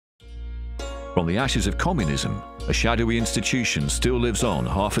From the ashes of communism, a shadowy institution still lives on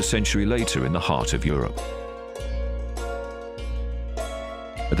half a century later in the heart of Europe.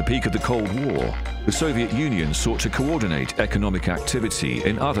 At the peak of the Cold War, the Soviet Union sought to coordinate economic activity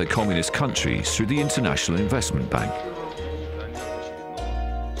in other communist countries through the International Investment Bank.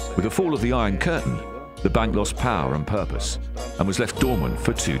 With the fall of the Iron Curtain, the bank lost power and purpose and was left dormant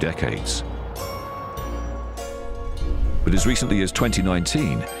for 2 decades. But as recently as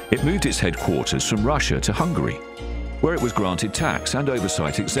 2019, it moved its headquarters from Russia to Hungary, where it was granted tax and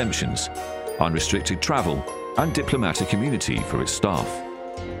oversight exemptions, unrestricted travel, and diplomatic immunity for its staff.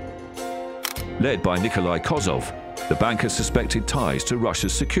 Led by Nikolai Kozov, the bank has suspected ties to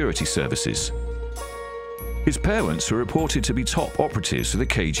Russia's security services. His parents were reported to be top operatives for the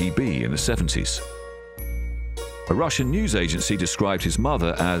KGB in the 70s. A Russian news agency described his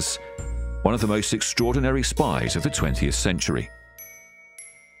mother as one of the most extraordinary spies of the 20th century.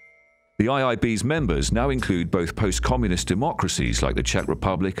 The IIB's members now include both post-communist democracies like the Czech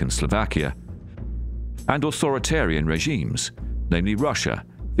Republic and Slovakia, and authoritarian regimes, namely Russia,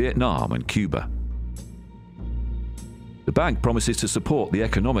 Vietnam and Cuba. The bank promises to support the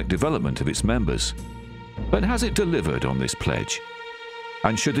economic development of its members, but has it delivered on this pledge?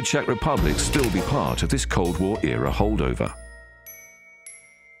 And should the Czech Republic still be part of this Cold War era holdover?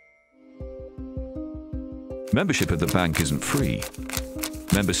 Membership of the bank isn't free.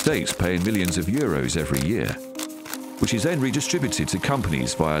 Member states pay in millions of euros every year, which is then redistributed to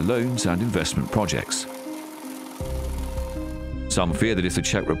companies via loans and investment projects. Some fear that if the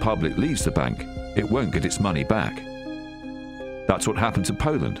Czech Republic leaves the bank, it won't get its money back. That's what happened to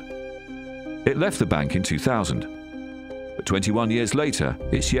Poland. It left the bank in 2000, but 21 years later,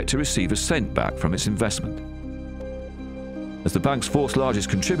 it's yet to receive a cent back from its investment. As the bank's 4th largest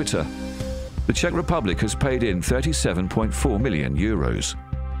contributor, the Czech Republic has paid in 37.4 million euros.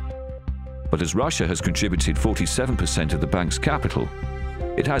 But as Russia has contributed 47% of the bank's capital,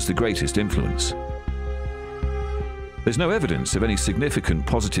 it has the greatest influence. There's no evidence of any significant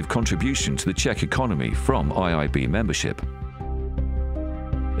positive contribution to the Czech economy from IIB membership.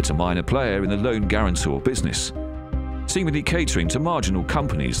 It's a minor player in the loan guarantor business, seemingly catering to marginal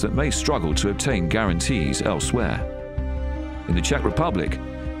companies that may struggle to obtain guarantees elsewhere. In the Czech Republic,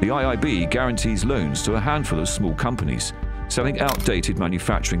 the IIB guarantees loans to a handful of small companies selling outdated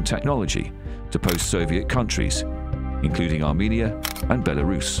manufacturing technology to post-Soviet countries, including Armenia and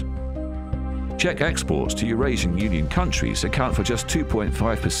Belarus. Czech exports to Eurasian Union countries account for just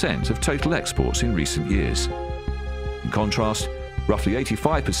 2.5% of total exports in recent years. In contrast, roughly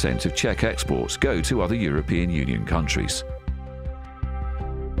 85% of Czech exports go to other European Union countries.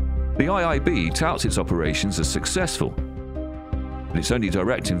 The IIB touts its operations as successful, but its only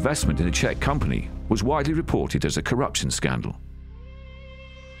direct investment in a Czech company was widely reported as a corruption scandal.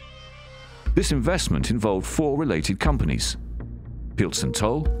 This investment involved 4 related companies: Pilsen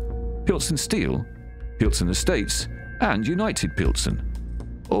Toll, Pilsen Steel, Pilsen Estates, and United Pilsen,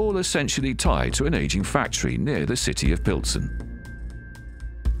 all essentially tied to an aging factory near the city of Pilsen.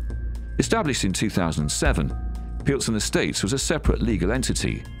 Established in 2007, Pilsen Estates was a separate legal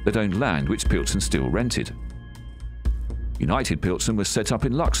entity that owned land which Pilsen Steel rented. United Pilsen was set up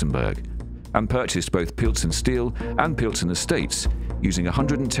in Luxembourg and purchased both Pilsen Steel and Pilsen Estates using a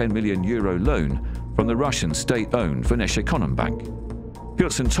 €110 million loan from the Russian state-owned Bank.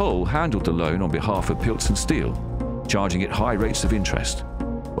 Pilsen Toll handled the loan on behalf of Pilsen Steel, charging it high rates of interest,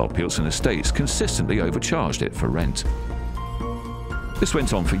 while Pilsen Estates consistently overcharged it for rent. This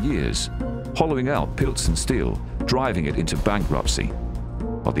went on for years, hollowing out Pilsen Steel, driving it into bankruptcy,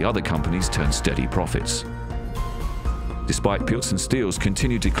 while the other companies turned steady profits. Despite Pilsen Steel's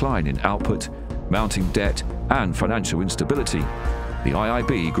continued decline in output, mounting debt, and financial instability, the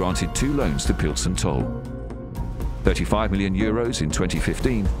IIB granted 2 loans to Pilsen Toll: €35 million in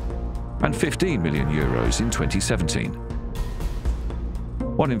 2015 and €15 million in 2017.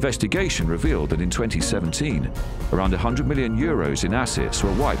 One investigation revealed that in 2017, around €100 million in assets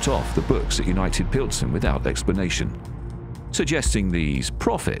were wiped off the books at United Pilsen without explanation, suggesting these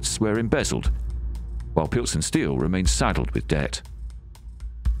profits were embezzled, while Pilsen Steel remains saddled with debt.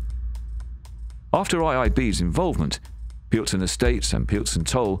 After IIB's involvement, Pilsen Estates and Pilsen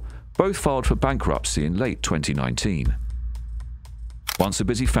Toll both filed for bankruptcy in late 2019. Once a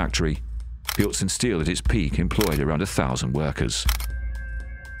busy factory, Pilsen Steel at its peak employed around 1,000 workers.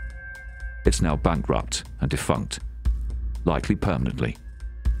 It's now bankrupt and defunct, likely permanently.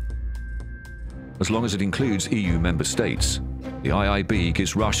 As long as it includes EU member states, the IIB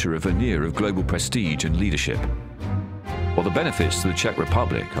gives Russia a veneer of global prestige and leadership, while the benefits to the Czech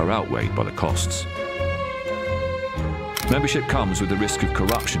Republic are outweighed by the costs. Membership comes with the risk of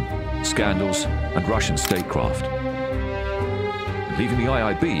corruption, scandals, and Russian statecraft. Leaving the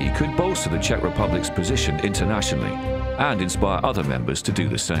IIB could bolster the Czech Republic's position internationally and inspire other members to do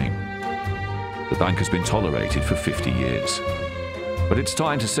the same. The bank has been tolerated for 50 years. But it's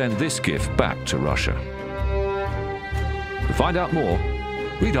time to send this gift back to Russia. To find out more,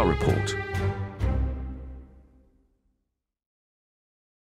 read our report.